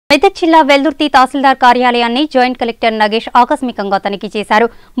మెదక్ జిల్లా వెల్దుర్తి తహసీల్దార్ కార్యాలయాన్ని joint collector Nagesh ఆకస్మికంగా తనిఖీ చేశారు.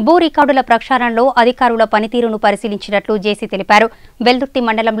 భూ రికార్డుల ప్రక్షాళనలో అధికారుల పనితీరును పరిశీలించినట్లు జేసీ తెలిపారు. వెల్దుర్తి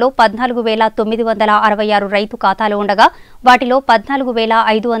మండలంలో 14,966 రైతు ఖాతాలు ఉండగా వాటిలో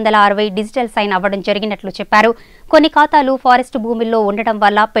 14,560 డిజిటల్ సైన్ అవ్వడం జరిగినట్లు చెప్పారు. కొన్ని ఖాతాలు ఫారెస్ట్ భూముల్లో ఉండటం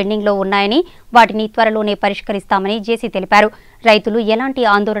వల్ల పెండింగ్లో ఉన్నాయని వాటిని త్వరలోనే పరిష్కరిస్తామని జేసీ తెలిపారు. రైతులు ఎలాంటి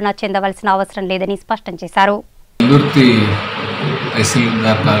ఆందోళన చెందవలసిన అవసరం లేదని స్పష్టం చేశారు.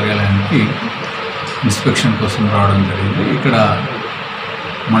 తహసీల్దార్ కార్యాలయానికి ఇన్స్పెక్షన్ కోసం రావడం జరిగింది. ఇక్కడ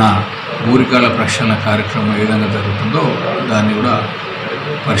మన ఊరికాల ప్రక్షాళన కార్యక్రమం ఏ విధంగా జరుగుతుందో దాన్ని కూడా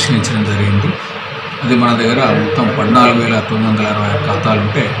పరిశీలించడం జరిగింది. అది మన దగ్గర మొత్తం 14,960 ఖాతాలు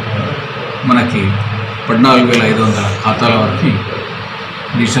ఉంటే మనకి 14,500 ఖాతాల వరకు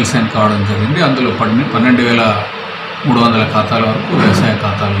డిజిటల్ సైన్ కావడం జరిగింది. అందులో 12,300 ఖాతాల వరకు వ్యవసాయ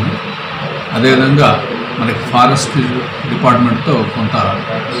ఖాతాలు ఉన్నాయి. అదేవిధంగా మనకి ఫారెస్ట్ డిపార్ట్మెంట్తో కొంత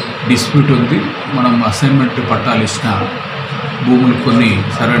డిస్ప్యూట్ ఉంది. మనం అసైన్మెంట్ పట్టాలు ఇచ్చిన భూములు కొన్ని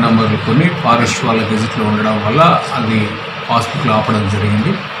సర్వే నంబర్లు కొన్ని ఫారెస్ట్ వాళ్ళ గెజిట్లో ఉండడం వల్ల అది పాస్బుక్లో ఆపడం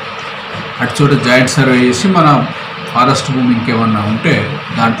జరిగింది. అటు చోట జాయింట్ సర్వే చేసి మన ఫారెస్ట్ భూమి ఇంకేమన్నా ఉంటే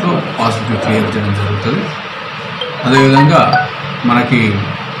దాంట్లో పాస్బుక్లు క్లియర్ చేయడం జరుగుతుంది. అదేవిధంగా మనకి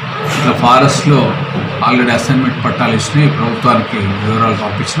ఇట్లా ఫారెస్ట్లో ఆల్రెడీ అసైన్మెంట్ పట్టాలు ఇచ్చినాయి, ప్రభుత్వానికి వివరాలు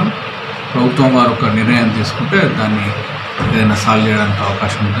పంపించినాం. ప్రభుత్వం వారు ఒక నిర్ణయం తీసుకుంటే దాన్ని ఏదైనా సాల్వ్ చేయడానికి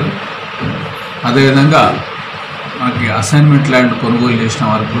అవకాశం ఉంటుంది. అదేవిధంగా మనకి అసైన్మెంట్ ల్యాండ్ కొనుగోలు చేసిన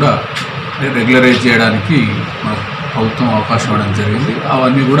వారికి కూడా రెగ్యులరైజ్ చేయడానికి మనకు ప్రభుత్వం అవకాశం ఇవ్వడం జరిగింది.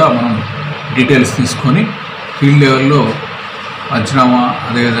 అవన్నీ కూడా మనం డీటెయిల్స్ తీసుకొని ఫీల్డ్ లెవెల్లో పంచనామా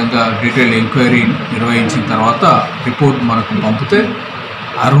అదేవిధంగా డీటెయిల్ ఎంక్వైరీ నిర్వహించిన తర్వాత రిపోర్ట్ మనకు పంపితే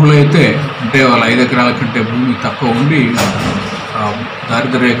అర్హులైతే అంటే వాళ్ళ 5 ఎకరాల కంటే భూమి తక్కువ ఉండి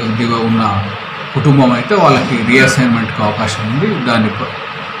దారిద్ర్య రేఖ దిగువ ఉన్న కుటుంబం అయితే వాళ్ళకి రీఅసైన్మెంట్కి అవకాశం ఉంది. దాన్ని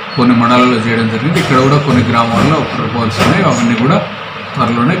కొన్ని మండలాల్లో చేయడం జరిగింది. ఇక్కడ కూడా కొన్ని గ్రామాల్లో ప్రపోజల్స్ ఉన్నాయి. అవన్నీ కూడా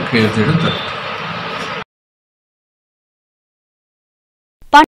త్వరలోనే క్లియర్ చేయడం జరుగుతుంది.